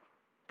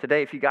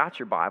Today, if you got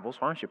your Bibles,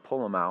 why don't you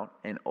pull them out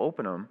and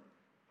open them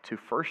to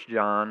 1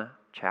 John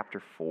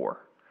chapter 4.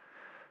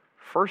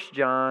 1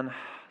 John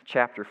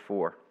chapter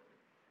 4.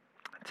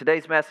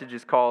 Today's message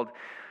is called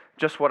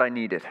Just What I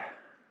Needed.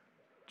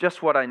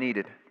 Just what I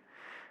needed.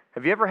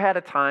 Have you ever had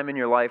a time in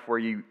your life where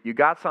you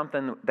got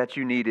something that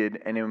you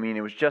needed, and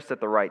it was just at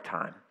the right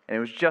time, and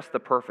it was just the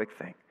perfect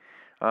thing?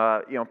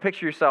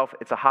 Picture yourself,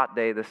 it's a hot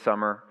day this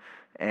summer,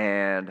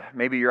 and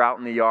maybe you're out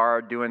in the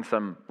yard doing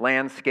some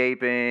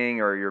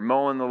landscaping, or you're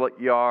mowing the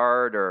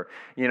yard, or,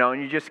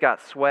 and you just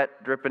got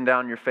sweat dripping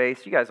down your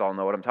face. You guys all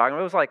know what I'm talking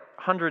about. It was like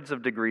hundreds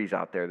of degrees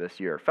out there this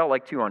year. It felt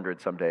like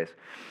 200 some days.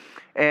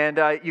 And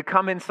you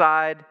come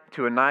inside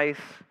to a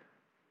nice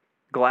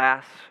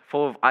glass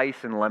full of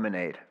ice and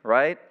lemonade,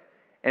 right?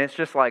 And it's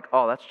just like,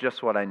 oh, that's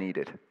just what I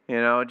needed.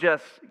 You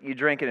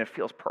drink it and it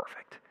feels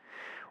perfect.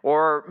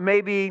 Or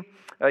maybe,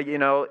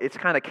 it's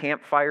kind of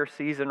campfire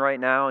season right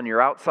now and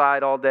you're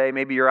outside all day.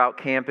 Maybe you're out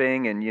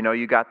camping and,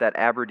 you got that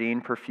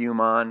Aberdeen perfume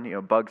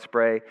on, bug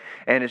spray.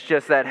 And it's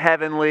just that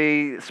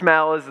heavenly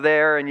smell is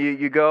there. And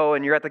you go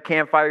and you're at the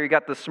campfire. You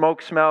got the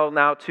smoke smell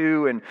now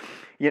too. And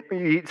you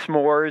eat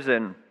s'mores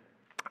and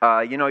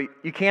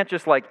you can't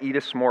just eat a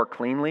s'more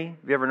cleanly.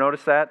 Have you ever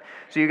noticed that?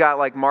 So you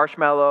got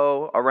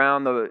marshmallow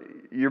around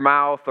your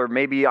mouth or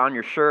maybe on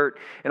your shirt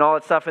and all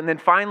that stuff. And then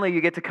finally you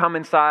get to come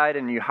inside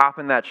and you hop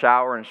in that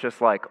shower and it's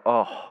just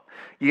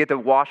you get to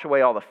wash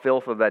away all the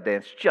filth of that day.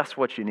 It's just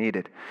what you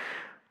needed.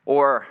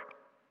 Or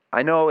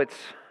I know it's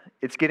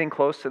getting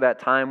close to that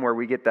time where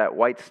we get that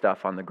white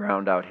stuff on the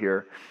ground out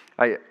here.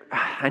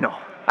 I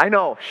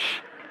know. Shh.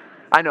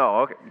 I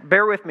know. Okay.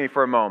 Bear with me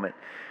for a moment.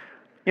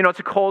 It's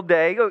a cold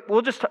day.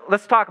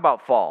 Let's talk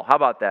about fall. How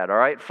about that? All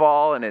right,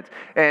 fall, and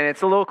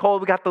it's a little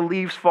cold. We got the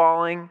leaves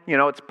falling.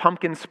 It's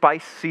pumpkin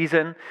spice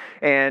season,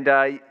 and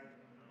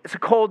it's a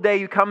cold day.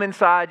 You come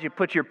inside, you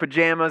put your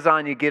pajamas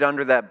on, you get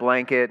under that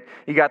blanket.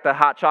 You got the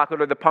hot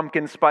chocolate or the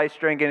pumpkin spice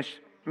drink, and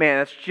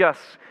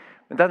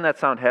doesn't that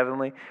sound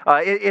heavenly?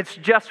 It's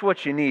just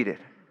what you needed.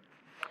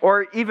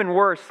 Or even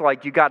worse,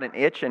 you got an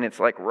itch, and it's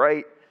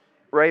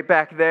right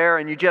back there,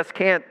 and you just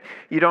can't,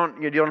 you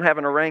don't have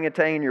an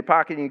orangutan in your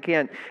pocket, and you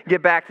can't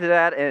get back to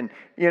that, and,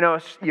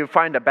 you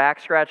find a back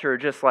scratcher, or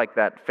just like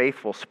that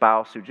faithful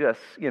spouse who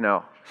just,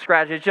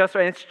 scratch it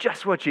and it's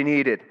just what you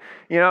needed.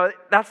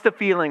 That's the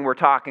feeling we're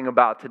talking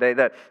about today,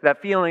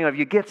 that feeling of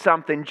you get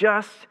something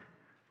just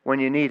when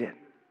you need it.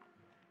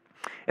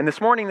 And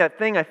this morning, that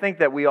thing I think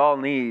that we all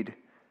need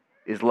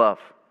is love.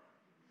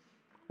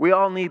 We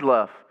all need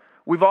love.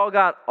 We've all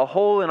got a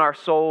hole in our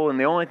soul, and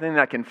the only thing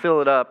that can fill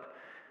it up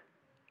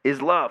is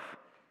love.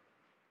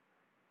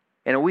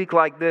 In a week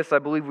like this, I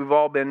believe we've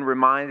all been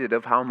reminded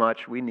of how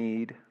much we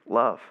need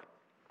love.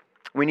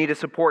 We need a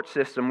support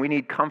system. We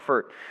need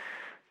comfort.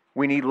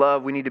 We need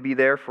love. We need to be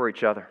there for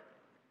each other.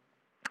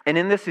 And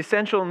in this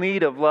essential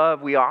need of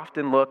love, we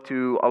often look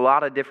to a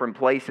lot of different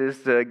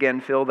places to, again,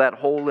 fill that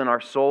hole in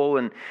our soul.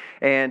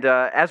 And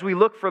as we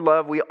look for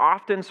love, we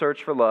often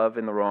search for love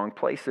in the wrong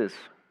places.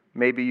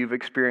 Maybe you've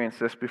experienced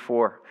this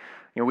before.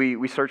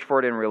 We search for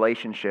it in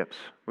relationships.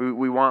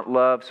 We want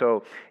love,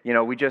 so,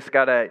 we just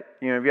gotta,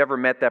 have you ever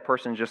met that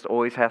person who just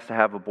always has to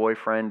have a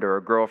boyfriend or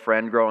a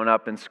girlfriend growing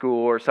up in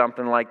school or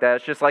something like that?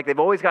 It's just like they've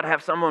always got to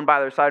have someone by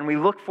their side, and we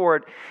look for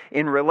it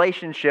in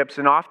relationships,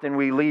 and often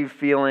we leave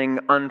feeling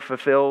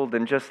unfulfilled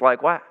and just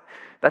like, what?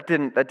 That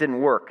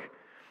didn't work.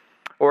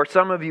 Or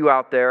some of you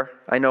out there,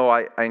 I know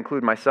I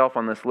include myself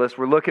on this list,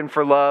 we're looking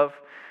for love.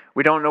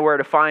 We don't know where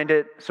to find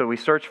it, so we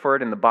search for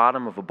it in the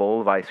bottom of a bowl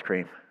of ice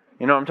cream.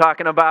 You know what I'm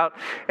talking about?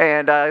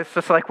 And it's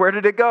just like, where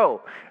did it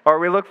go? Or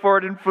we look for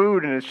it in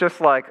food, and it's just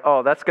like,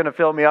 oh, that's going to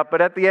fill me up. But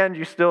at the end,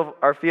 you still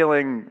are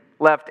feeling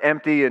left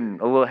empty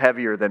and a little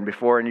heavier than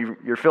before, and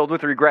you're filled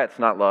with regrets,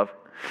 not love.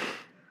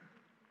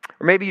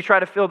 Or maybe you try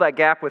to fill that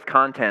gap with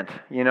content.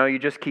 You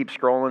just keep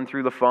scrolling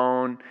through the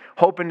phone,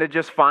 hoping to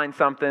just find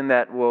something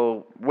that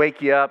will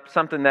wake you up,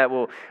 something that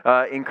will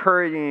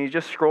encourage you. You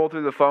just scroll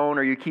through the phone,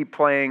 or you keep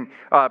pressing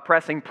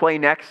play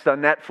next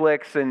on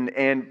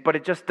Netflix, but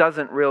it just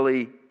doesn't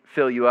really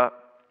fill you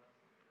up.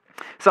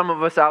 Some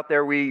of us out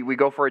there, we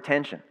go for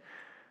attention.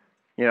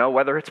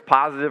 Whether it's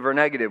positive or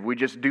negative, we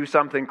just do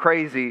something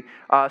crazy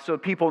so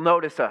people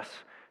notice us.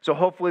 So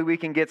hopefully we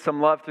can get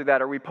some love through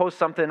that. Or we post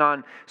something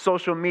on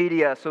social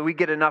media so we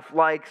get enough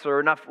likes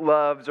or enough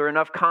loves or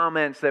enough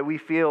comments that we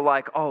feel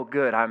like, oh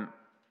good, I'm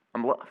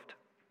loved.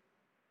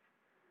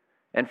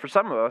 And for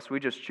some of us, we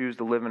just choose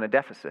to live in a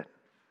deficit.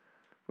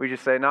 We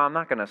just say, no, I'm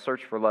not going to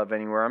search for love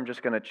anywhere. I'm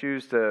just going to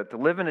choose to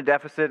live in a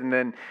deficit, and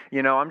then,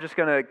 I'm just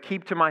going to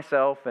keep to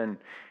myself, and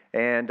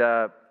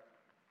then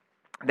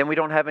we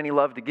don't have any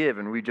love to give,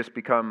 and we just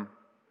become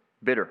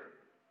bitter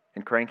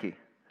and cranky.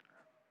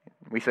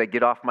 We say,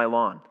 get off my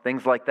lawn,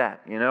 things like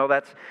that.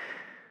 So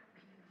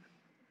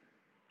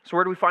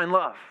where do we find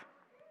love?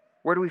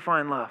 Where do we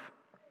find love?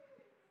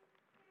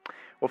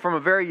 Well, from a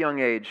very young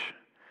age,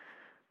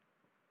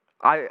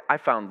 I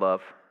found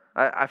love.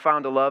 I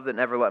found a love that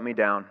never let me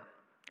down.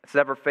 It's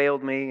never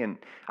failed me, and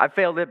I've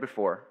failed it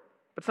before,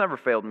 but it's never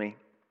failed me.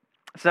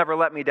 It's never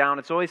let me down.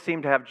 It's always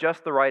seemed to have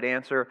just the right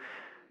answer,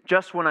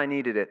 just when I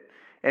needed it.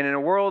 And in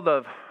a world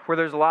where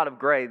there's a lot of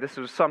gray, this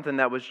was something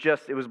that was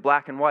it was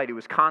black and white. It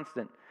was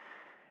constant.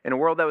 In a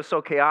world that was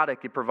so chaotic,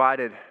 it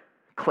provided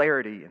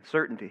clarity and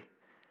certainty.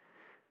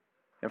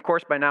 And of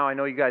course, by now, I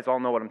know you guys all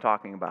know what I'm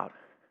talking about.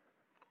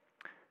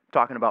 I'm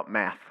talking about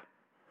math.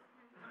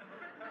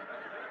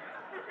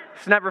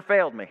 It's never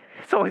failed me.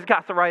 It's always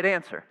got the right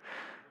answer,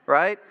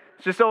 right?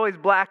 It's just always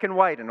black and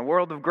white in a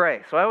world of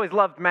gray. So I always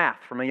loved math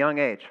from a young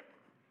age.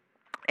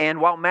 And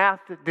while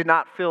math did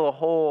not fill a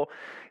hole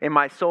in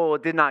my soul,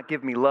 it did not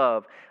give me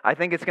love, I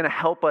think it's going to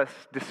help us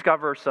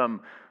discover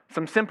some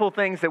simple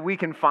things that we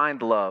can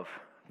find love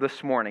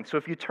this morning. So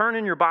if you turn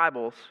in your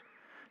Bibles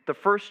to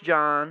 1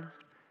 John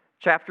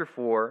chapter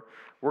 4,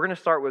 we're going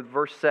to start with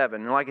verse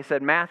 7. And like I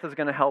said, math is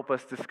going to help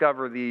us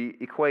discover the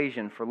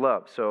equation for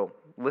love. So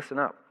listen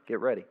up,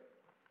 get ready.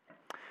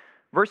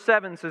 Verse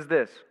 7 says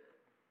this,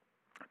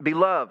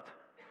 "Beloved,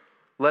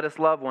 let us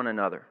love one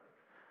another,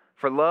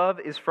 for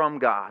love is from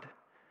God.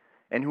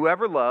 And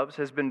whoever loves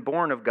has been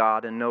born of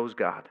God and knows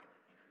God.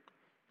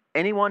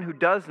 Anyone who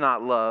does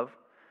not love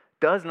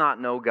does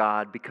not know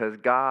God, because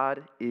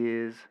God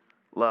is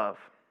love."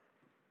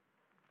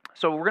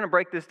 So we're going to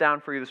break this down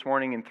for you this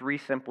morning in 3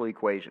 simple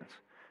equations.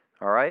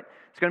 All right?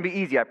 It's going to be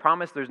easy. I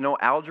promise there's no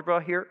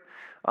algebra here.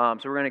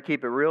 So we're going to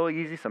keep it real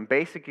easy, some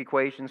basic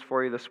equations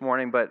for you this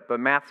morning, but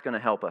math's going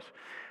to help us.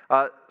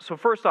 So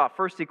first off,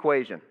 first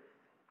equation.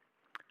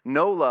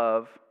 No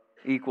love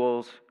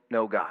equals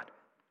no God.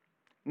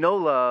 No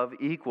love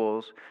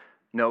equals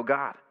no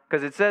God.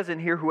 Because it says in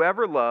here,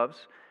 whoever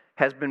loves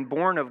has been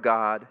born of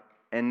God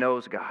and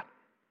knows God.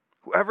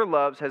 Whoever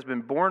loves has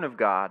been born of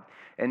God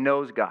and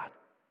knows God.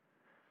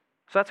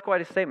 So that's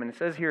quite a statement. It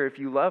says here, if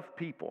you love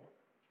people,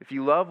 if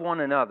you love one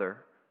another,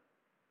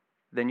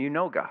 then you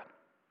know God.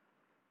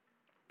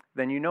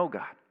 Then you know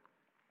God.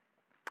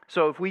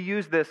 So if we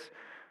use this,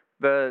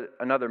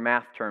 another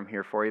math term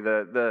here for you,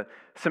 the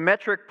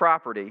symmetric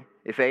property,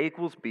 if A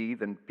equals B,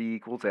 then B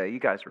equals A. You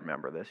guys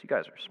remember this. You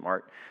guys are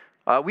smart.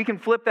 We can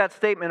flip that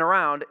statement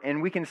around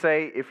and we can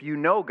say, if you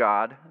know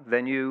God,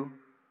 then you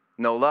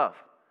know love.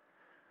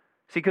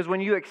 See, because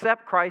when you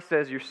accept Christ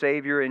as your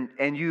Savior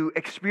and you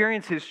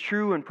experience His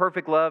true and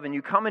perfect love and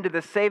you come into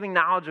the saving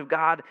knowledge of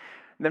God,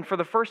 then for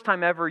the first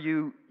time ever,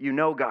 you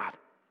know God.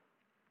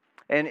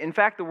 And in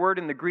fact, the word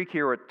in the Greek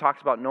here where it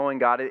talks about knowing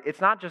God, it's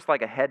not just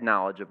like a head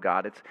knowledge of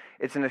God.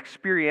 It's an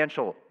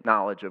experiential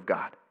knowledge of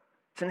God.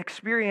 It's an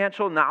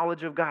experiential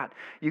knowledge of God.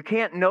 You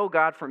can't know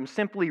God from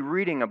simply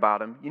reading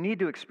about Him. You need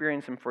to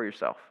experience Him for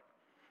yourself.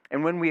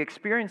 And when we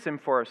experience Him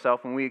for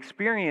ourselves, when we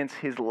experience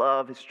His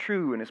love, His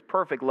true and His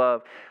perfect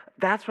love,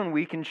 that's when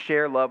we can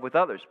share love with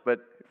others.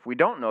 But if we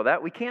don't know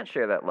that, we can't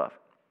share that love.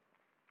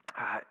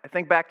 I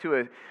think back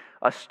to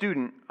a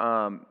student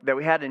that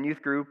we had in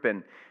youth group,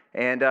 and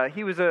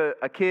he was a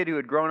kid who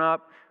had grown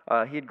up.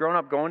 He had grown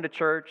up going to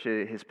church.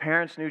 His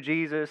parents knew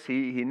Jesus.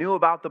 He knew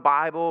about the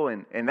Bible,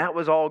 and that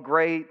was all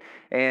great.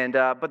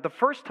 But the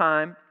first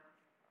time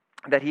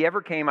that he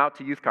ever came out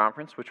to youth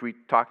conference, which we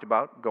talked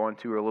about going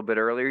to a little bit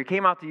earlier, he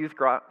came out to youth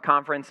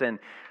conference, and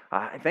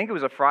I think it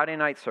was a Friday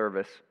night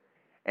service.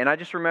 And I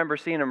just remember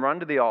seeing him run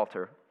to the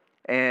altar,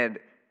 and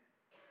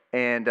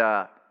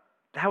that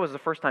was the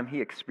first time he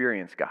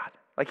experienced God.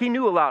 Like, he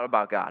knew a lot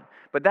about God,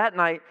 but that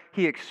night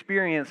he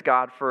experienced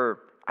God for,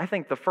 I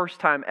think, the first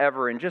time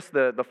ever, and just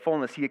the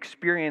fullness. He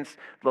experienced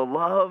the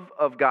love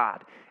of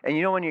God. And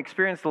you know, when you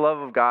experience the love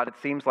of God, it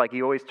seems like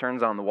He always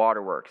turns on the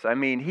waterworks. I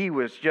mean, he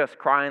was just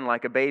crying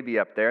like a baby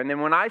up there. And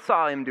then when I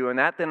saw him doing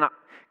that, then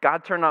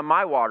God turned on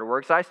my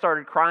waterworks. I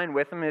started crying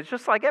with him. And it's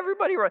just like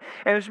everybody.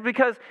 And it's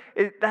because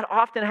that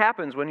often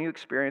happens when you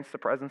experience the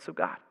presence of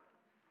God.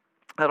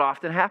 That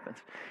often happens.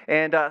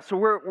 And so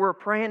we're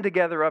praying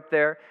together up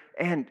there.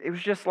 And it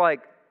was just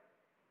like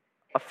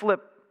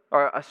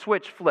a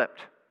switch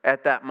flipped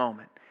at that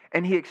moment.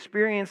 And he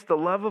experienced the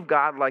love of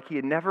God like he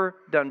had never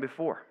done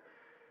before.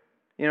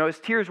 You know, his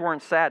tears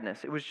weren't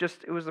sadness. It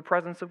was the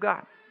presence of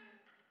God.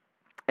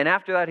 And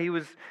after that, he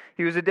was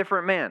a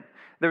different man.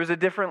 There was a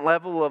different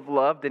level of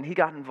love, and he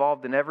got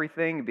involved in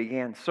everything. He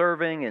began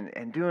serving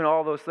and doing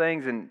all those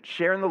things and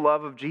sharing the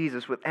love of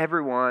Jesus with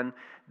everyone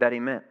that he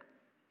met.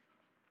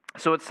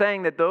 So it's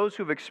saying that those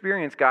who've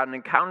experienced God and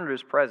encountered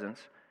His presence,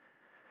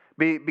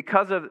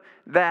 because of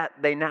that,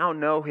 they now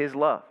know His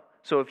love.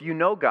 So if you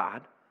know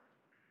God,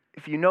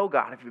 if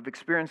you've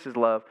experienced His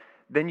love,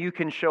 then you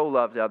can show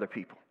love to other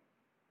people.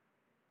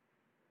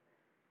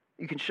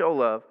 You can show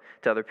love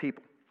to other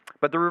people.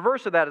 But the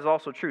reverse of that is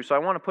also true. So I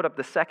want to put up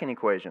the second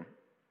equation.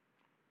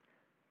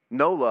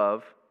 No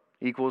love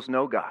equals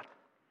no God.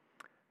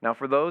 Now,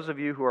 for those of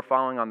you who are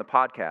following on the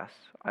podcast,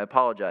 I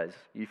apologize.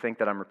 You think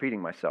that I'm repeating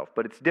myself,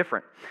 but it's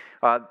different.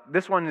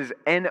 This one is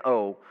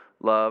N-O,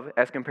 love,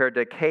 as compared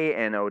to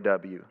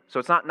K-N-O-W. So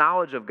it's not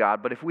knowledge of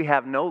God, but if we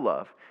have no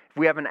love, if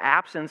we have an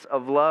absence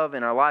of love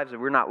in our lives, if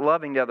we're not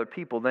loving to other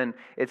people, then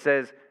it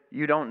says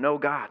you don't know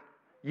God.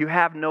 You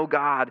have no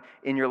God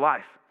in your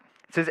life.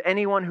 It says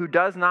anyone who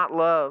does not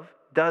love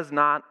does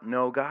not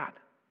know God.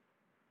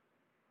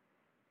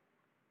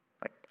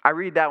 I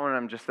read that one and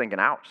I'm just thinking,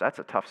 ouch, that's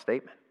a tough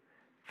statement.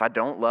 If I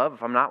don't love,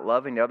 if I'm not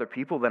loving the other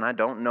people, then I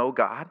don't know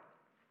God.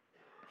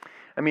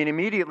 I mean,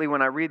 immediately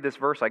when I read this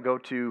verse, I go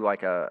to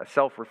like a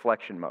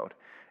self-reflection mode.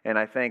 And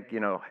I think,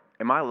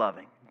 am I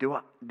loving?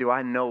 Do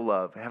I know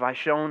love? Have I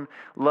shown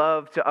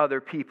love to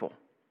other people?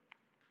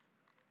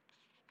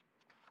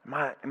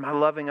 Am I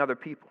loving other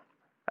people?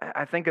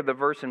 I think of the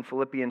verse in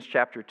Philippians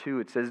chapter 2.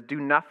 It says,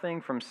 "Do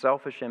nothing from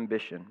selfish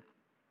ambition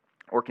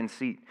or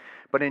conceit,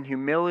 but in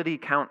humility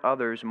count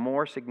others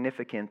more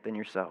significant than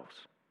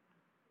yourselves."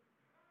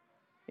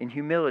 In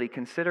humility,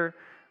 consider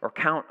or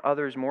count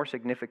others more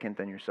significant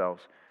than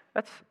yourselves.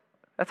 That's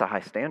a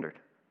high standard.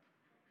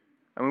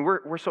 I mean,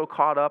 we're so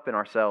caught up in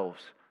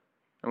ourselves,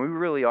 and we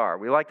really are.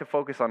 We like to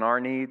focus on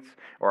our needs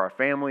or our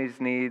family's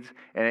needs,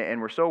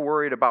 and we're so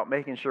worried about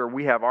making sure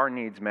we have our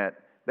needs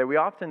met that we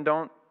often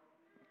don't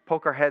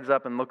poke our heads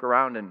up and look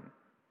around and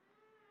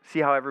see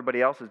how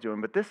everybody else is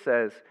doing. But this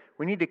says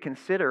we need to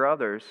consider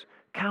others,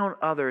 count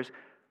others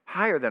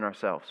higher than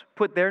ourselves,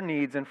 put their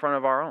needs in front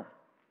of our own.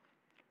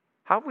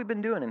 How have we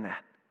been doing in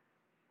that?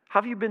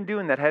 How have you been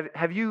doing that?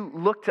 Have you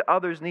looked to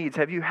others' needs?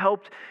 Have you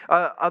helped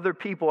other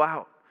people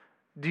out?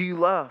 Do you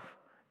love?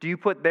 Do you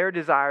put their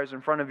desires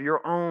in front of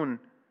your own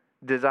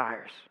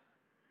desires?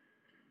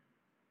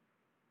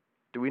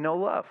 Do we know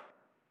love?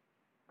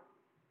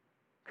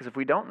 Because if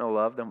we don't know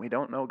love, then we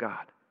don't know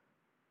God.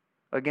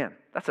 Again,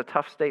 that's a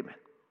tough statement.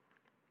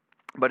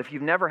 But if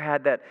you've never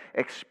had that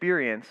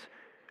experience,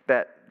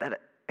 that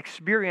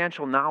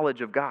experiential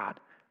knowledge of God,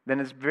 then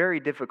it's very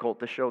difficult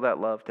to show that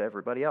love to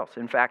everybody else.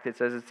 In fact, it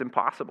says it's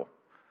impossible.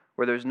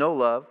 Where there's no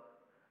love,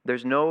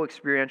 there's no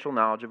experiential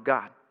knowledge of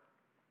God.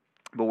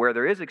 But where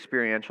there is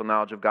experiential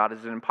knowledge of God,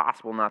 it's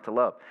impossible not to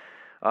love.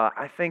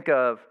 I think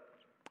of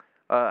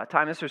a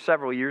time, this was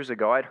several years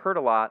ago, I'd heard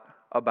a lot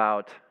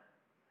about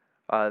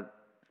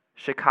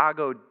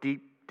Chicago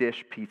deep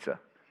dish pizza.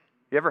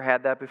 You ever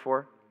had that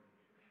before?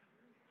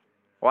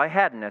 Well, I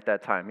hadn't at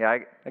that time. Yeah,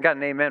 I got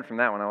an amen from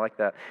that one. I like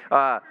that.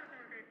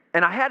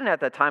 And I hadn't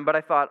at that time, but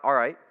I thought, all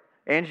right,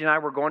 Angie and I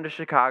were going to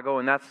Chicago,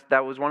 and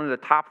that was one of the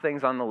top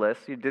things on the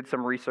list. You did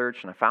some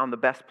research, and I found the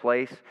best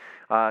place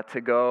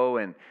to go,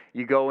 and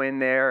you go in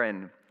there,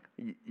 and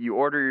you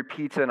order your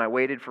pizza, and I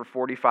waited for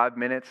 45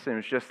 minutes, and it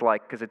was just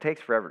like, because it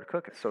takes forever to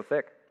cook, it's so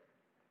thick.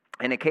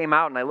 And it came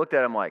out, and I looked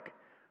at it, I'm like,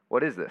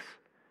 what is this?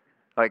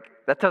 Like,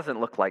 that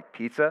doesn't look like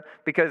pizza,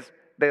 because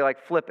they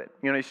like flip it.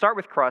 You start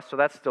with crust, so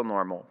that's still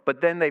normal,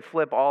 but then they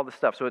flip all the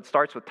stuff. So it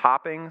starts with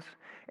toppings,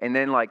 and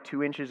then like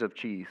 2 inches of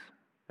cheese.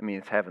 I mean,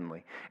 it's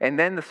heavenly. And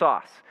then the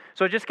sauce.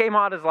 So it just came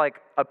out as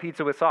like a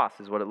pizza with sauce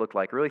is what it looked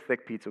like, really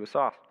thick pizza with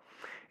sauce.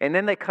 And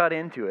then they cut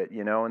into it,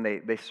 and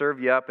they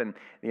serve you up, and,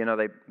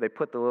 they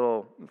put the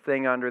little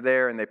thing under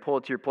there, and they pull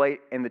it to your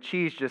plate, and the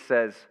cheese just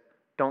says,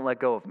 "Don't let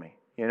go of me,"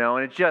 and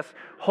it just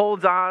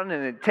holds on,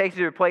 and it takes you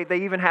to your plate.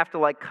 They even have to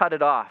like cut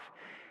it off.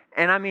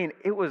 And I mean,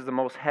 it was the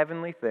most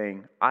heavenly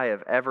thing I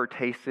have ever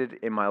tasted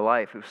in my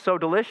life. It was so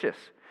delicious.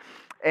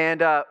 And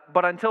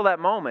but until that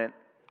moment,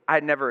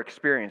 I'd never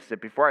experienced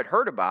it before. I'd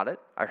heard about it.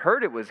 I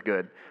heard it was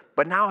good.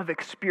 But now I've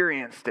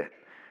experienced it,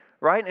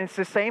 right? And it's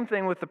the same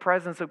thing with the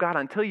presence of God.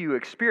 Until you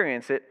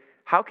experience it,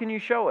 how can you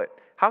show it?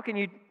 How can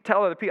you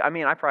tell other people? I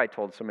mean, I probably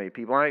told so many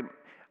people.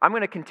 I'm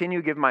going to continue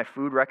to give my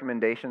food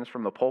recommendations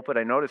from the pulpit.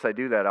 I notice I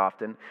do that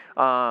often.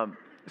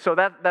 So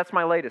that's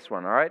my latest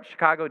one, all right?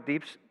 Chicago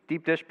deep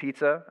dish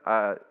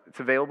pizza. It's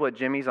available at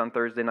Jimmy's on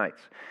Thursday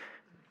nights.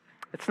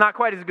 It's not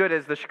quite as good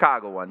as the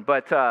Chicago one,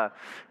 but,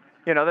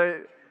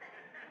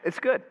 it's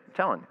good. I'm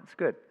telling you, it's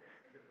good.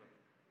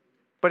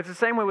 But it's the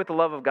same way with the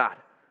love of God.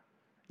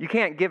 You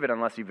can't give it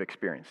unless you've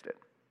experienced it.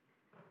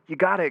 You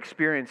got to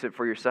experience it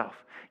for yourself.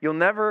 You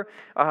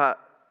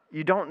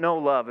don't know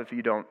love if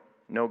you don't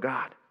know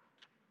God.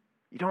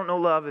 You don't know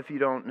love if you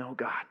don't know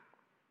God.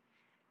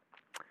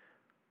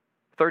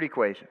 Third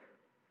equation.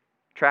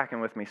 Tracking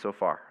with me so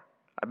far.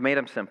 I've made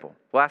them simple.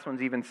 The last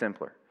one's even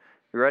simpler.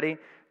 You ready?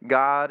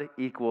 God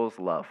equals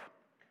love.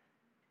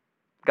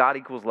 God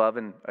equals love,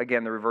 and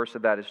again, the reverse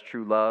of that is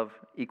true. Love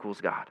equals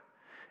God.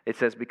 It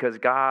says, because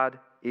God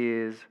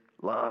is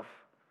love.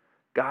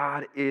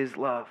 God is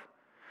love.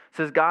 It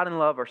says God and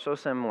love are so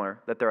similar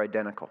that they're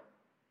identical,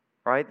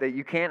 right? That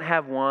you can't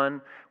have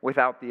one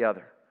without the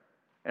other.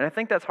 And I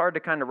think that's hard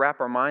to kind of wrap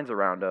our minds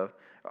around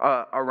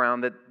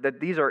that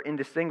these are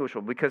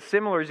indistinguishable, because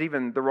similar is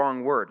even the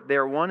wrong word. They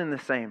are one and the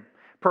same.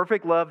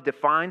 Perfect love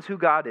defines who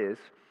God is,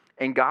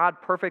 and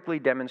God perfectly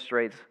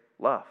demonstrates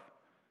love.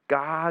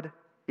 God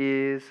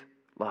is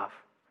love.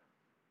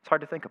 It's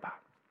hard to think about.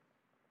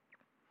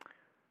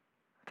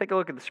 Take a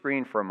look at the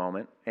screen for a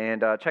moment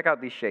and check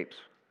out these shapes.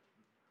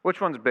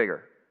 Which one's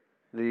bigger?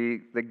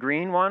 The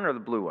green one or the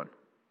blue one?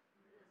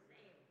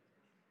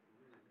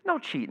 No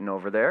cheating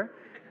over there.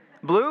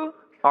 Blue?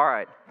 All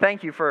right.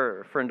 Thank you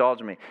for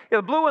indulging me. Yeah,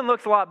 the blue one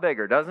looks a lot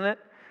bigger, doesn't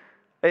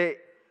it?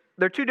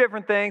 They're two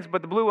different things,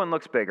 but the blue one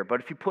looks bigger. But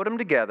if you put them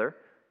together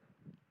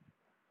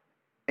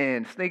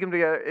and sneak them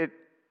together,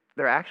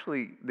 they're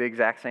actually the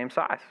exact same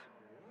size.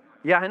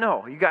 Yeah, I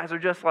know. You guys are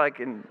just like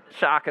in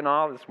shock and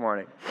awe this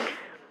morning.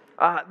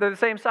 They're the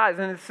same size,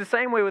 and it's the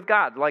same way with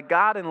God. Like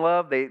God and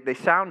love, they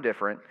sound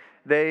different,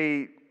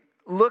 they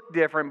look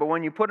different, but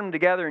when you put them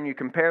together and you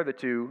compare the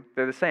two,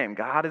 they're the same.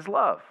 God is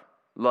love.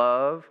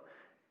 Love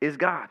is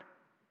God.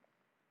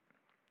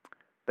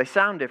 They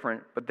sound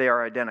different, but they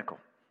are identical.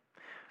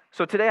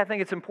 So today I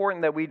think it's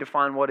important that we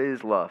define what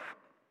is love.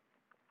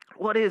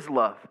 What is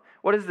love?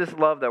 What is this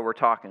love that we're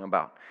talking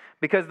about?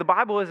 Because the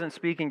Bible isn't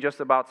speaking just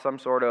about some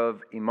sort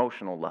of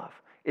emotional love.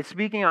 It's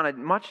speaking on a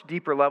much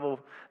deeper level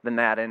than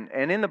that. And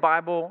in the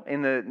Bible,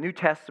 in the New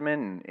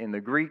Testament, and in the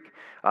Greek,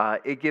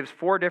 it gives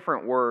 4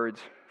 different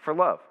words for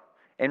love.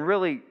 And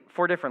really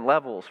 4 different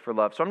levels for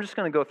love. So I'm just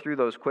going to go through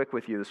those quick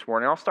with you this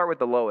morning. I'll start with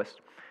the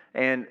lowest.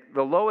 And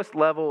the lowest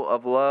level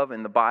of love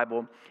in the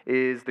Bible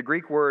is the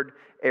Greek word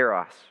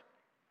eros.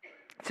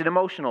 It's an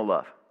emotional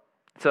love.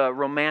 It's a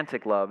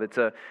romantic love. It's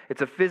a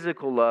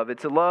physical love.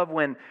 It's a love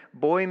when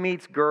boy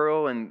meets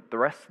girl and the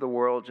rest of the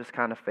world just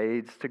kind of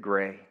fades to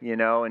gray,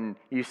 and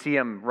you see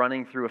them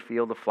running through a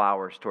field of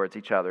flowers towards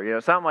each other.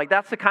 Something like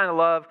that's the kind of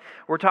love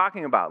we're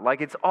talking about.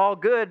 Like it's all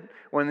good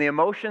when the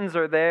emotions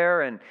are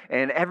there and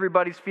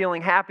everybody's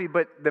feeling happy,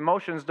 but the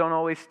emotions don't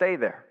always stay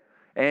there.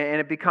 And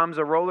it becomes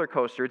a roller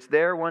coaster. It's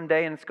there one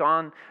day and it's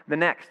gone the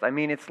next. I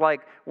mean, it's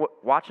like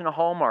watching a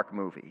Hallmark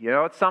movie.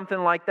 It's something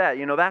like that.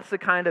 That's the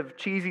kind of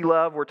cheesy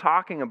love we're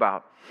talking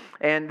about.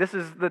 And this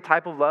is the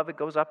type of love that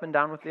goes up and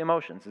down with the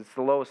emotions. It's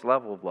the lowest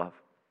level of love.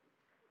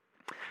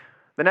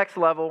 The next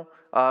level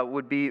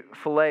would be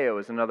phileo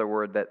is another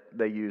word that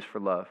they use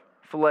for love.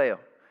 Phileo.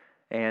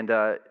 And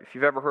if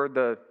you've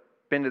ever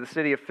been to the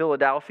city of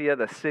Philadelphia,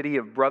 the city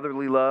of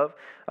brotherly love.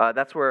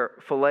 That's where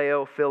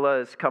phileo, phila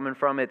is coming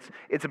from.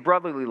 It's a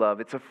brotherly love.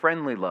 It's a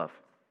friendly love.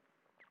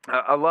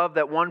 A love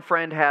that one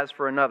friend has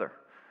for another.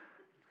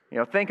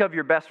 Think of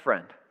your best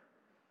friend.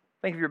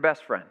 Think of your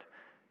best friend.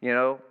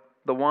 The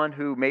one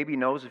who maybe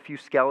knows a few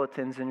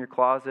skeletons in your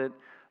closet.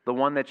 The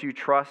one that you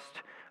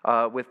trust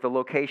with the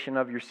location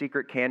of your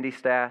secret candy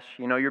stash.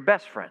 Your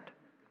best friend.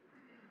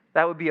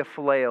 That would be a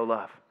phileo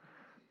love.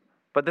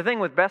 But the thing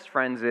with best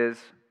friends is,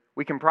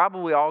 we can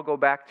probably all go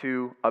back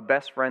to a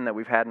best friend that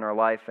we've had in our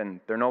life, and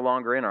they're no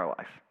longer in our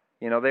life.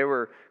 They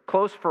were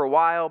close for a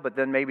while, but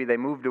then maybe they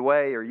moved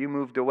away or you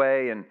moved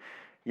away, and,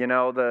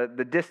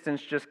 the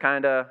distance just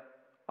kind of,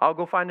 I'll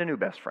go find a new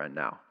best friend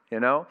now,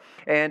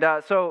 And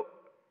so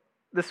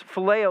this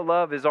phileo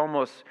love is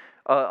almost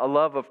a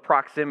love of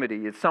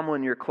proximity. It's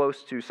someone you're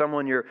close to,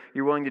 someone you're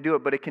willing to do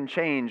it, but it can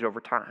change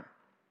over time.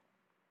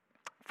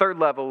 Third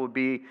level would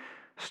be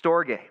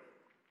storge.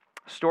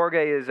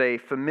 Storge is a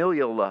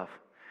familial love.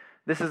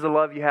 This is the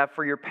love you have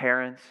for your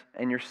parents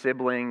and your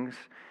siblings.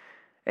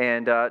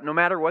 And no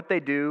matter what they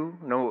do,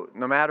 no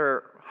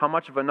matter how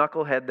much of a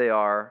knucklehead they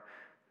are,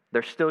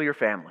 they're still your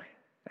family.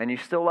 And you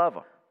still love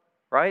them,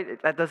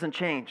 right? That doesn't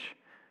change.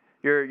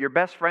 Your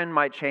best friend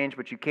might change,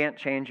 but you can't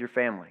change your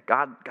family.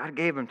 God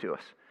gave them to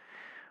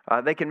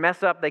us. They can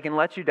mess up, they can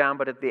let you down,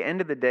 but at the end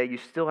of the day, you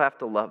still have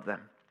to love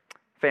them.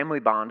 Family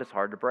bond is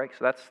hard to break,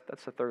 so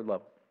that's the third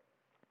level.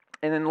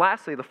 And then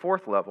lastly, the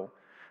fourth level,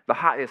 the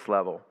highest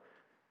level,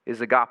 is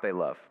agape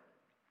love.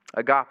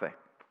 Agape.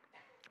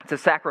 It's a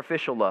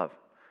sacrificial love.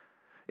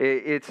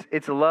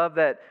 It's a love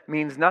that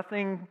means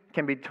nothing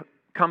can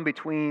come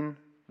between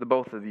the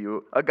both of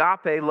you.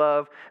 Agape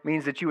love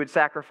means that you would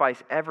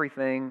sacrifice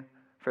everything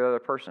for the other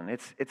person.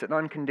 It's an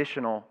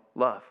unconditional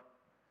love.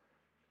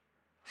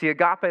 See,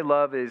 agape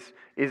love is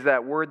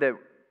that word that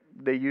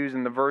they use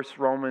in the verse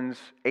Romans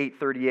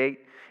 8:38.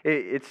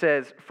 It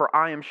says, "For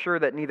I am sure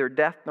that neither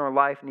death nor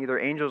life, neither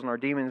angels nor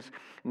demons,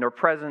 nor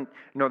present,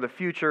 nor the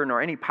future,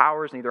 nor any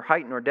powers, neither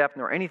height nor depth,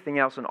 nor anything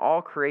else in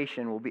all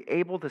creation will be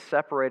able to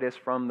separate us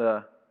from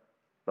the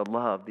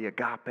love, the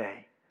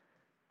agape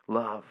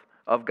love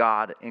of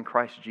God in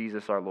Christ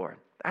Jesus our Lord."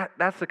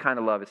 That's the kind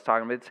of love it's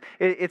talking about.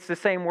 It's the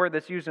same word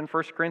that's used in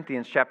 1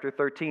 Corinthians chapter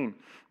 13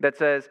 that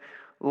says,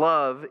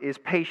 love is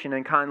patient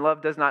and kind. Love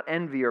does not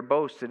envy or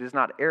boast. It is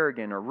not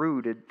arrogant or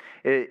rude.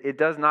 It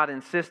does not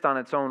insist on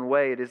its own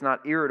way. It is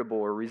not irritable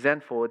or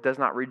resentful. It does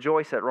not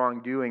rejoice at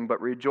wrongdoing,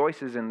 but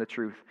rejoices in the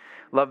truth.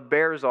 Love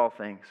bears all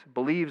things,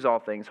 believes all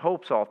things,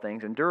 hopes all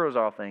things, endures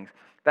all things.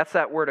 That's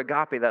that word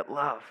agape, that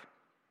love.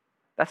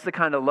 That's the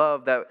kind of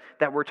love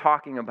that we're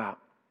talking about.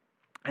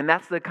 And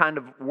that's the kind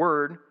of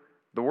word,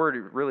 the word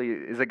really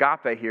is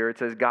agape here. It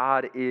says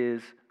God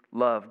is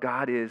love.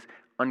 God is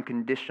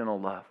unconditional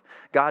love.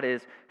 God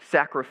is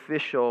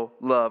sacrificial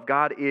love.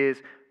 God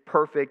is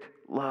perfect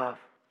love.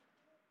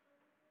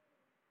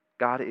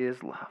 God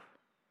is love.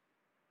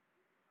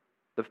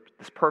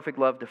 This perfect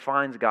love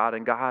defines God,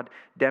 and God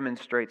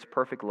demonstrates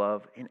perfect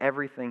love in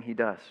everything He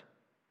does.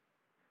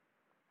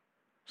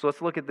 So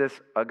let's look at this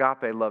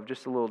agape love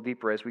just a little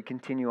deeper as we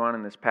continue on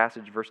in this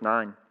passage, verse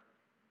 9.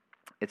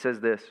 It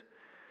says this,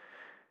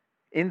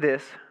 "In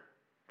this,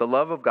 the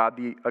love of God,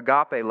 the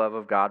agape love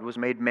of God, was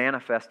made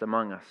manifest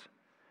among us,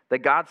 that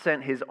God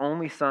sent His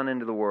only Son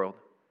into the world,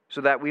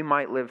 so that we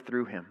might live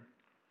through Him.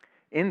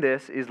 In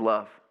this is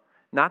love,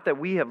 not that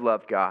we have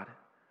loved God,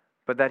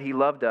 but that He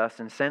loved us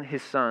and sent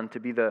His Son to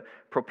be the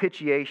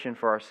propitiation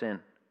for our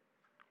sin."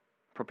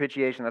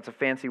 Propitiation, that's a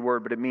fancy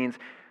word, but it means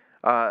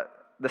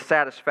the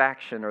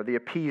satisfaction or the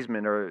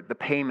appeasement or the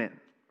payment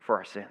for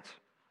our sins.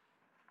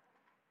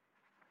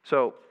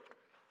 So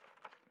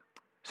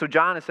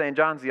John is saying,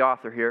 John's the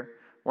author here,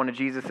 one of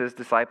Jesus'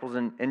 disciples,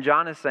 and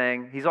John is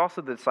saying he's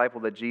also the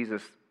disciple that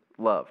Jesus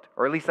loved,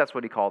 or at least that's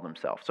what he called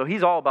himself. So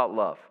he's all about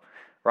love,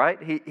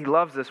 right? He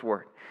loves this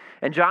word.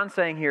 And John's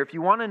saying here, if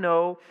you want to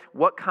know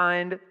what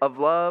kind of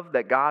love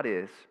that God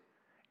is,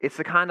 it's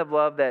the kind of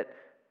love that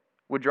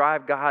would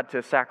drive God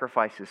to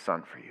sacrifice his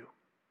son for you.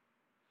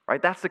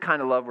 Right? That's the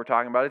kind of love we're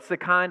talking about. It's the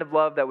kind of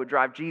love that would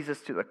drive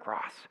Jesus to the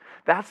cross.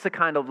 That's the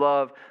kind of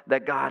love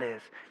that God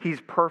is. He's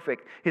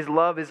perfect. His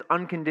love is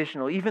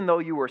unconditional. Even though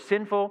you were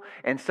sinful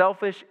and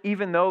selfish,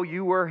 even though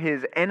you were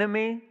his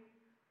enemy,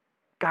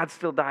 God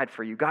still died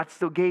for you. God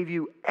still gave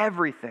you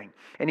everything.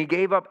 And he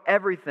gave up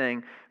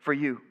everything for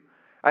you.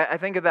 I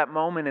think of that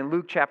moment in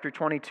Luke chapter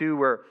 22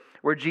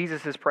 where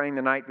Jesus is praying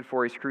the night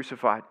before he's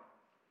crucified.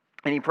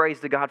 And he prays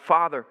to God,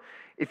 Father,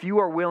 if you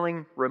are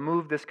willing,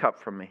 remove this cup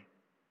from me.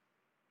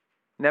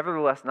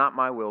 Nevertheless, not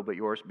my will, but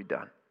yours be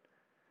done.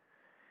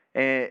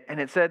 And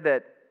it said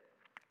that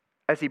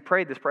as he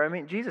prayed this prayer, I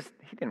mean, Jesus,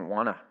 he didn't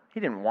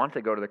want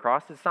to go to the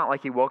cross. It's not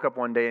like he woke up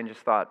one day and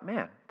just thought,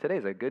 man,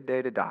 today's a good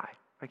day to die.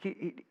 Like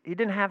he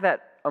didn't have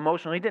that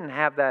emotional, he didn't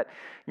have that,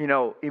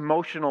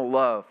 emotional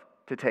love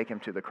to take him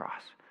to the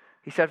cross.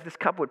 He said, if this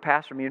cup would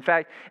pass from me. In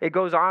fact, it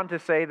goes on to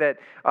say that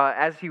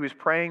as he was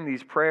praying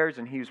these prayers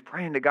and he was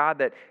praying to God,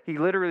 that he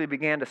literally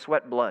began to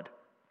sweat blood.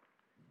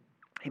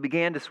 He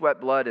began to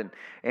sweat blood, and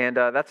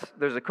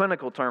there's a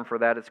clinical term for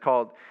that. It's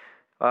called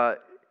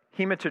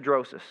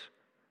hematidrosis.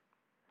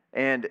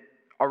 And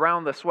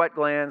around the sweat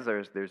glands,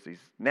 there's these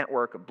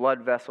network of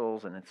blood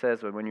vessels, and it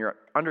says that when you're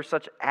under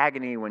such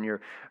agony, when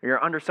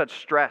you're under such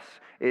stress,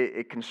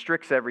 it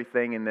constricts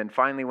everything, and then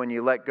finally when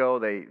you let go,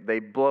 they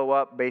blow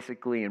up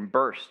basically and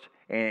burst,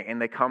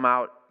 and they come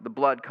out, the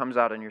blood comes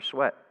out in your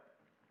sweat.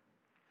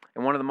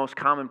 And one of the most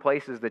common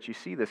places that you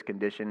see this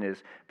condition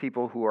is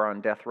people who are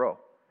on death row.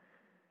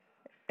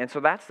 And so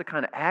that's the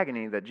kind of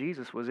agony that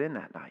Jesus was in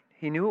that night.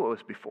 He knew it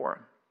was before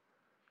him.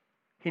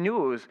 He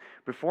knew it was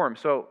before him.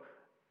 So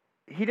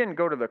he didn't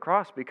go to the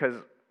cross because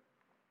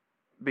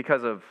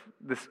of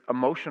this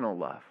emotional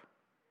love.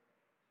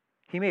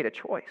 He made a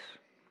choice.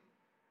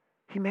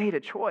 He made a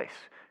choice.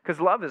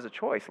 Because love is a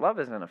choice. Love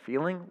isn't a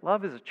feeling.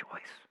 Love is a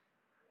choice.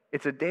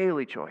 It's a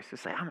daily choice to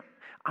say,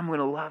 I'm going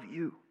to love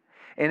you.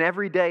 And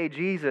every day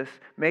Jesus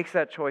makes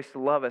that choice to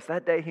love us.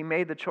 That day he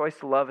made the choice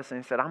to love us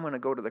and he said, I'm going to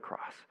go to the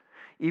cross.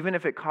 Even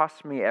if it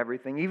costs me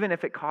everything, even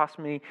if it costs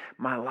me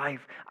my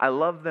life, I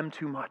love them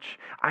too much.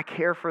 I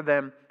care for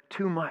them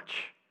too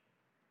much.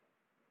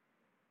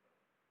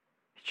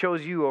 He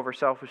chose you over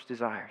selfish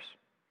desires.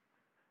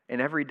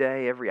 And every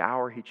day, every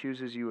hour, he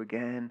chooses you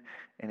again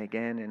and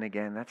again and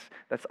again.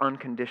 That's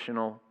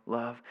unconditional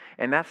love.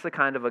 And that's the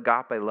kind of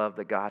agape love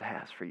that God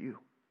has for you.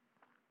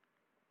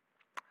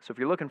 So if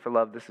you're looking for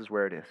love, this is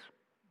where it is.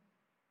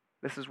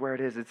 This is where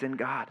it is. It's in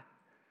God.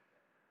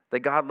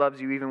 That God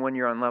loves you even when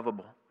you're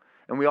unlovable.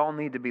 And we all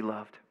need to be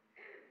loved.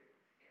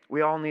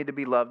 We all need to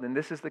be loved. And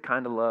this is the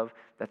kind of love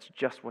that's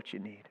just what you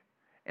need.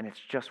 And it's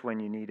just when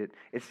you need it.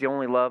 It's the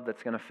only love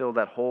that's going to fill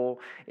that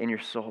hole in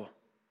your soul.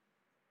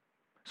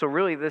 So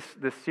really, this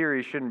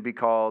series shouldn't be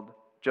called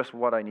Just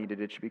What I Needed.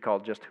 It should be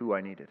called Just Who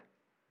I Needed.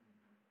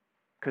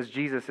 Because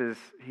Jesus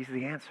he's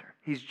the answer.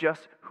 He's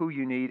just who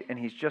you need, and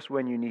he's just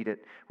when you need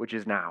it, which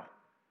is now.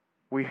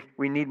 We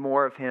need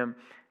more of him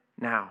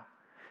now.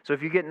 So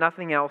if you get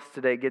nothing else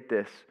today, get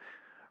this.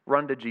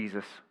 Run to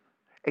Jesus.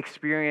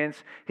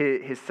 Experience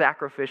his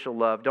sacrificial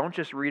love. Don't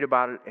just read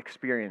about it,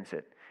 experience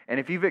it. And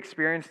if you've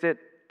experienced it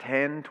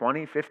 10,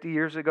 20, 50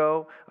 years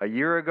ago, a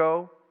year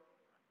ago,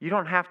 you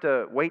don't have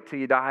to wait till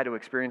you die to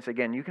experience it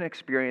again. You can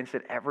experience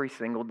it every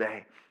single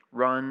day.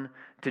 Run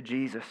to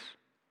Jesus.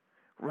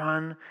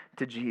 Run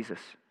to Jesus.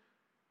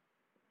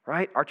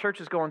 Right? Our church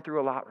is going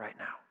through a lot right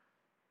now.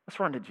 Let's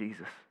run to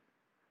Jesus.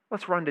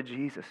 Let's run to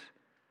Jesus.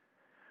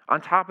 On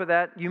top of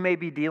that, you may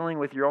be dealing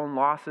with your own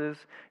losses.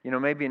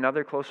 Maybe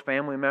another close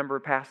family member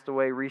passed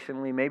away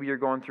recently. Maybe you're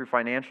going through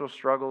financial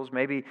struggles.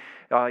 Maybe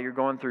you're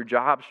going through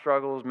job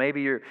struggles.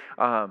 Maybe your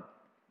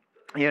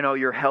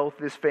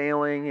health is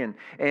failing.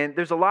 And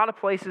there's a lot of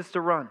places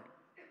to run.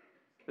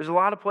 There's a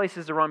lot of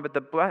places to run, but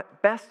the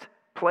best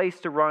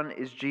place to run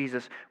is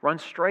Jesus. Run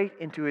straight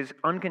into his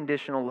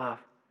unconditional love.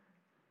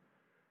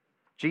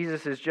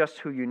 Jesus is just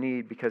who you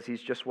need because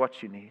he's just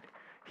what you need.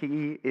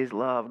 He is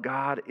love.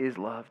 God is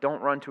love.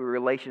 Don't run to a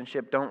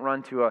relationship. Don't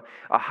run to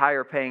a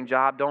higher paying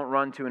job. Don't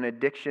run to an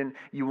addiction.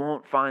 You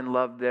won't find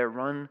love there.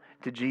 Run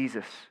to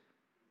Jesus.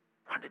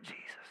 Run to Jesus.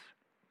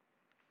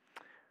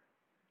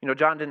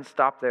 John didn't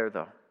stop there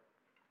though.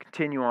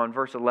 Continue on,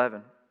 verse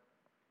 11.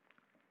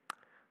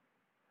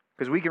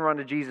 Because we can run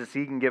to Jesus,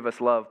 he can give us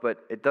love,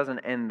 but it doesn't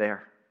end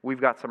there.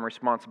 We've got some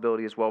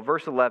responsibility as well.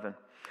 Verse 11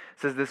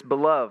 says this,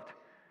 Beloved,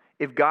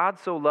 if God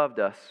so loved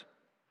us,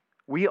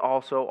 we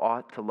also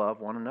ought to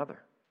love one another.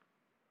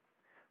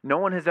 No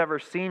one has ever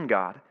seen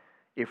God.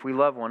 If we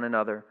love one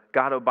another,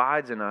 God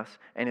abides in us,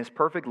 and his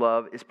perfect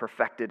love is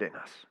perfected in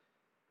us.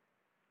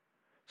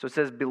 So it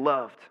says,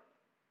 Beloved.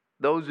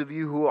 Those of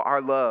you who are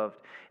loved,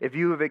 if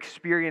you have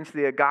experienced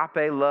the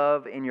agape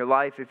love in your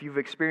life, if you've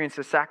experienced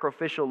the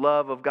sacrificial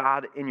love of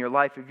God in your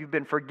life, if you've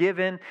been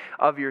forgiven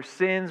of your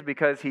sins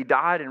because He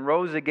died and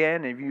rose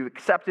again, and if you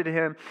accepted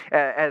Him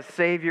as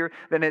Savior,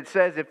 then it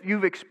says if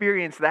you've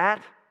experienced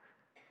that,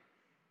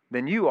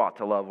 then you ought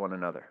to love one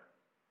another.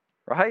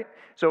 Right?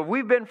 So if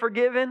we've been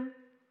forgiven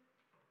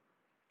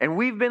and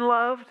we've been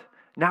loved,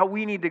 now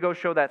we need to go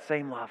show that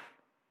same love.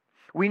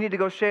 We need to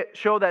go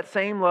show that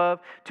same love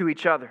to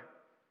each other.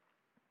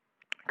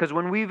 Because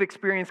when we've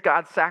experienced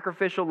God's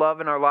sacrificial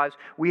love in our lives,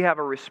 we have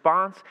a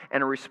response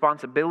and a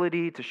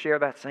responsibility to share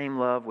that same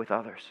love with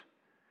others.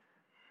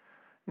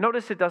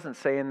 Notice it doesn't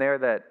say in there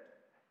that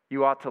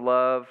you ought to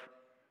love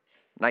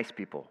nice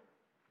people,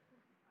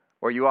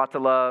 or you ought to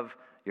love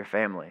your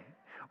family,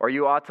 or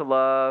you ought to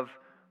love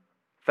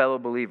fellow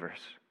believers.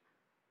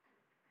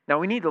 Now,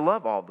 we need to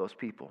love all of those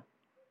people.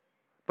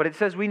 But it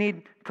says we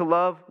need to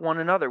love one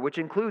another, which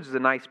includes the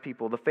nice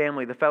people, the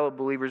family, the fellow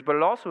believers, but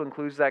it also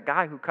includes that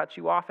guy who cuts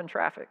you off in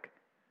traffic.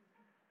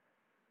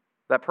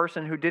 That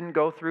person who didn't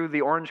go through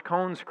the orange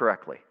cones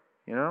correctly.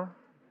 You know?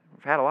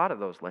 We've had a lot of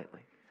those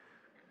lately.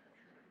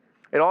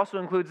 It also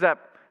includes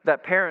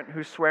that parent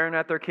who's swearing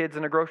at their kids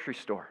in a grocery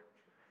store.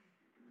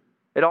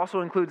 It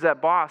also includes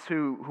that boss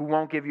who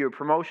won't give you a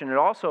promotion. It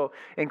also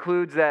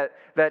includes that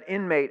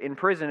inmate in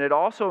prison. It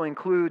also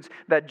includes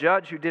that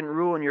judge who didn't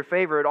rule in your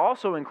favor. It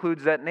also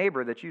includes that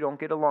neighbor that you don't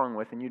get along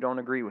with and you don't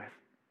agree with.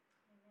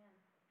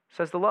 It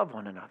says to love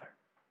one another.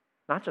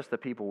 Not just the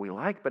people we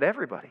like, but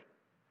everybody.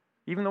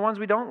 Even the ones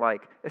we don't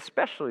like,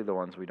 especially the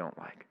ones we don't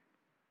like.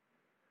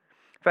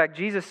 In fact,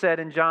 Jesus said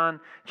in John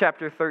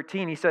chapter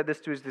 13, He said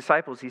this to His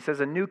disciples. He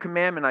says, "A new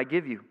commandment I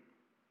give you,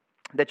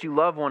 that you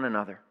love one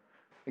another."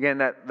 Again,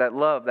 that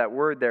love, that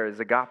word there is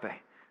agape.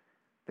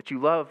 That you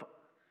love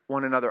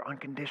one another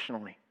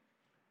unconditionally,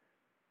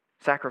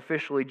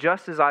 sacrificially,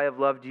 just as I have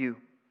loved you.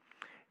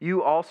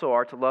 You also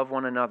are to love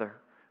one another.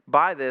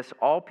 By this,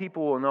 all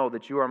people will know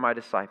that you are my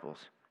disciples,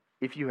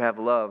 if you have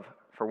love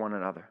for one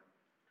another.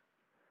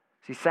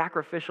 See,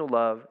 sacrificial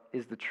love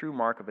is the true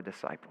mark of a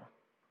disciple.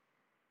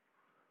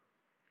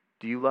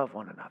 Do you love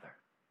one another?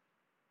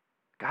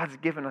 God's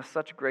given us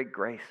such great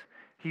grace.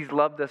 He's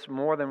loved us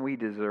more than we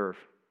deserve.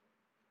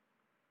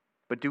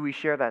 But do we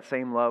share that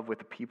same love with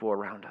the people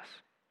around us?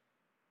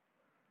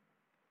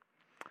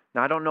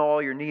 Now, I don't know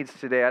all your needs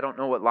today. I don't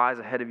know what lies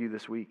ahead of you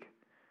this week.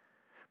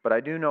 But I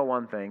do know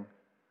one thing.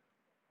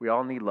 We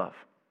all need love.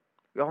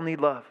 We all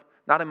need love.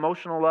 Not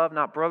emotional love,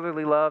 not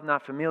brotherly love,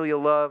 not familial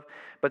love,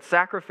 but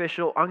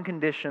sacrificial,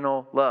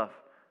 unconditional love.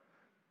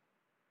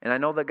 And I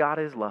know that God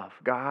is love.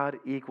 God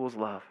equals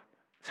love.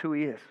 It's who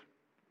He is.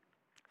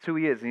 It's who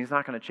He is, and He's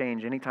not going to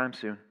change anytime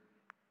soon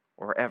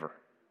or ever.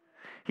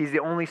 He's the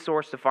only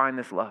source to find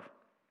this love.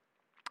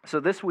 So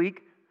this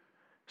week,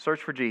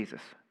 search for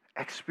Jesus.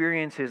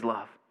 Experience His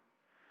love.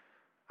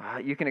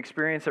 You can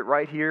experience it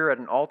right here at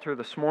an altar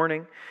this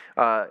morning.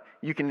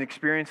 You can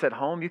experience it at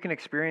home. You can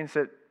experience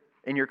it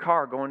in your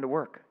car going to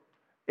work.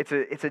 It's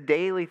a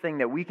daily thing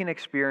that we can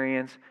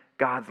experience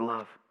God's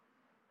love.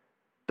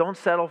 Don't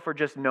settle for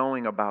just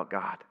knowing about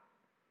God.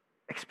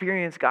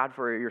 Experience God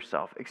for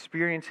yourself.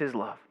 Experience His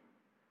love.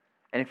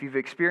 And if you've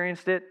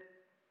experienced it,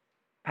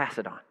 pass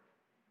it on.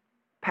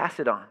 Pass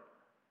it on.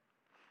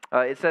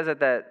 It says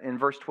that in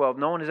verse 12,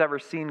 no one has ever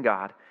seen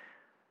God.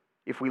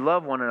 If we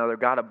love one another,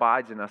 God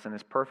abides in us, and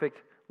His perfect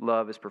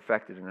love is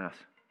perfected in us.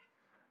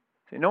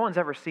 See, no one's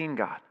ever seen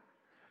God.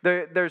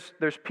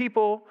 There's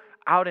people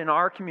out in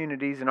our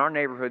communities, in our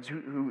neighborhoods,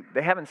 who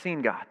they haven't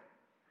seen God.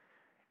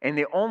 And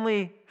the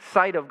only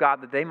sight of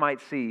God that they might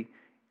see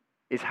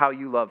is how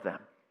you love them.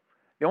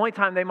 The only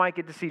time they might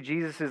get to see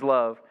Jesus'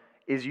 love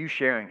is you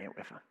sharing it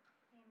with them.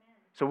 Amen.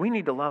 So we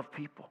need to love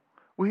people.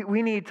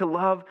 We need to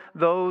love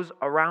those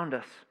around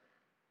us.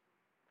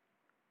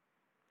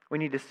 We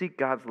need to seek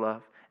God's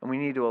love, and we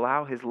need to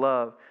allow His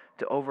love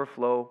to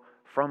overflow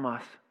from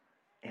us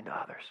into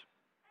others.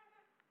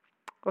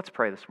 Let's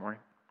pray this morning.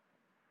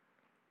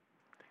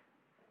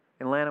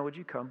 And Lana, would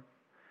you come?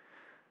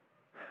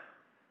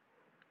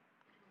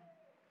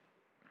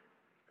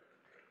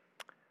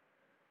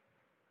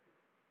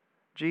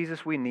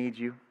 Jesus, we need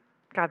you.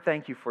 God,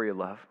 thank you for your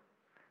love.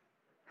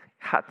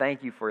 God,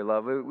 thank you for your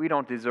love. We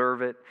don't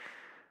deserve it.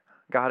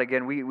 God,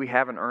 again, we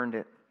haven't earned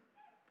it.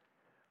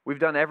 We've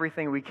done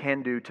everything we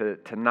can do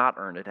to not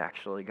earn it,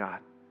 actually, God.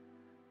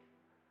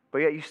 But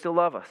yet you still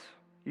love us.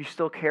 You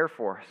still care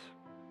for us.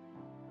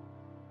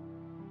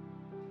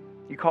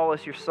 You call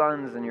us your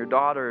sons and your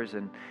daughters,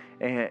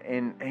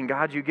 and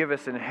God, you give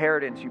us an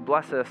inheritance. You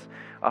bless us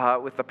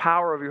with the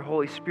power of your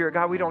Holy Spirit.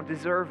 God, we don't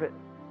deserve it.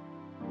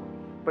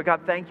 But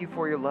God, thank you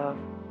for your love.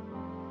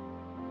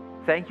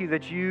 Thank you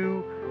that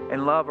you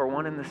and love are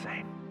one and the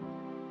same.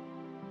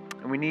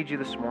 And we need you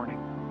this morning.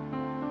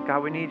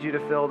 God, we need you to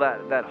fill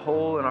that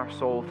hole in our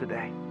soul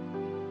today.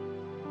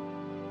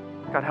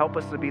 God, help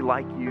us to be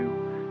like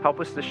you. Help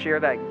us to share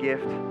that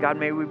gift. God,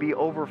 may we be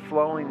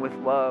overflowing with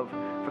love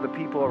for the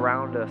people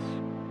around us.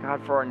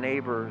 God, for our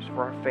neighbors,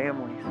 for our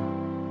families.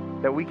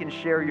 That we can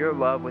share your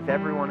love with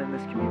everyone in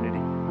this community.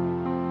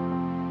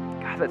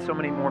 that so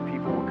many more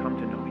people will come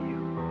to know you.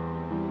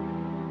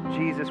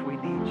 Jesus, we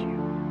need you.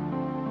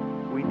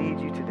 We need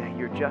you today.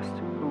 You're just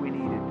who we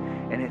needed,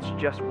 and it's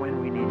just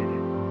when we needed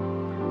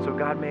it. So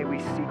God, may we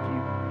seek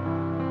you.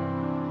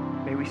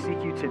 May we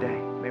seek you today.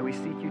 May we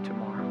seek you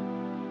tomorrow.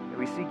 May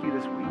we seek you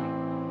this week.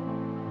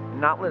 And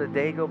not let a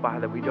day go by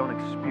that we don't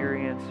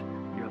experience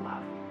your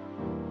love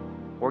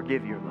or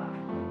give your love.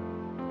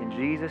 In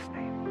Jesus'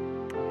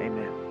 name,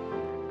 amen.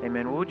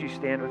 Amen. Well, would you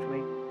stand with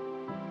me?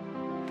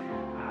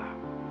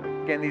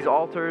 Again, these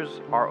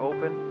altars are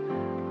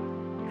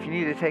open. If you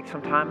need to take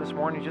some time this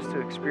morning just to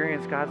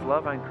experience God's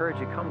love, I encourage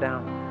you, come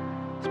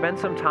down. Spend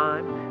some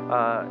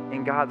time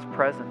in God's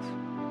presence.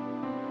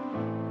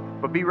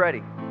 But be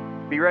ready.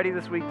 Be ready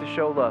this week to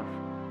show love.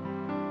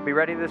 Be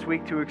ready this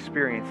week to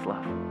experience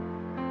love.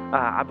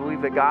 I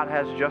believe that God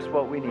has just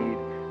what we need,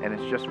 and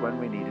it's just when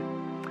we need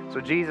it.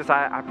 So Jesus,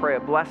 I pray a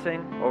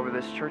blessing over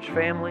this church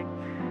family.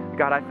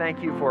 God, I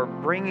thank you for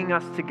bringing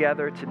us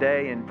together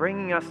today and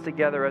bringing us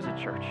together as a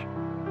church.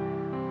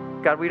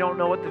 God, we don't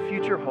know what the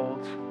future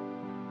holds,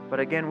 but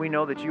again, we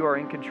know that you are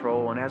in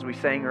control, and as we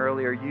sang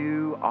earlier,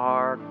 you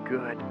are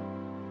good.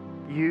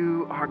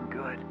 You are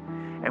good,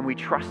 and we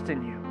trust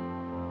in you.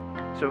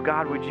 So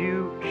God, would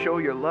you show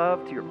your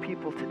love to your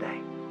people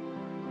today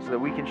so that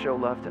we can show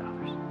love to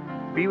others?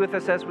 Be with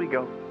us as we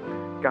go.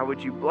 God,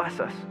 would you bless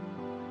us?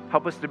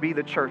 Help us to be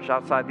the church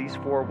outside these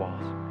four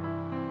walls.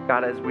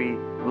 God, as we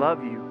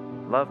love you,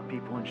 love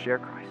people, and share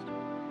Christ.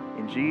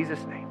 In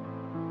Jesus' name,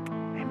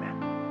 amen.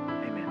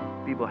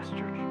 Amen. Be blessed,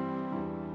 church.